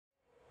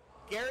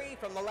Gary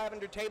from the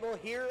Lavender Table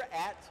here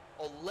at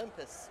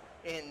Olympus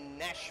in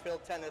Nashville,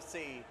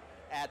 Tennessee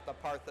at the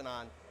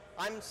Parthenon.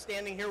 I'm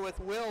standing here with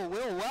Will.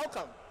 Will,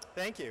 welcome.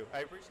 Thank you. I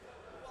appreciate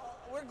it. Well,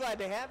 we're glad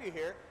to have you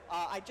here.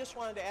 I just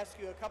wanted to ask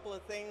you a couple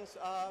of things.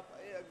 A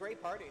great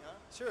party, huh?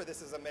 Sure,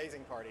 this is an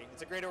amazing party.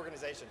 It's a great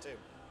organization, too.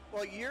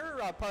 Well, you're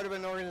part of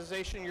an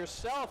organization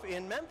yourself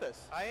in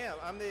Memphis. I am.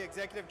 I'm the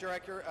executive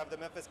director of the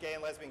Memphis Gay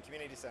and Lesbian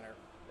Community Center.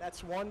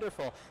 That's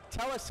wonderful.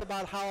 Tell us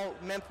about how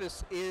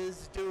Memphis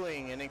is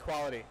doing in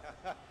equality.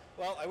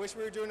 Well, I wish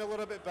we were doing a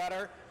little bit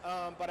better,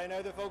 but I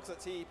know the folks at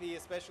TEP,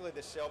 especially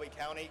the Shelby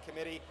County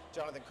Committee,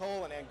 Jonathan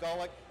Cole and Ann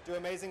Golick, do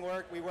amazing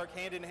work. We work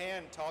hand in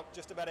hand, talk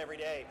just about every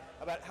day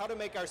about how to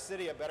make our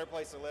city a better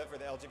place to live for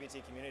the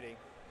LGBT community.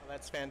 Well,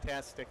 that's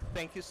fantastic.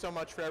 Thank you so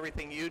much for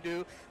everything you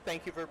do.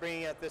 Thank you for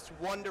bringing out this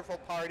wonderful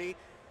party,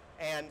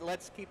 and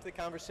let's keep the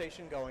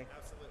conversation going.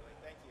 Absolutely.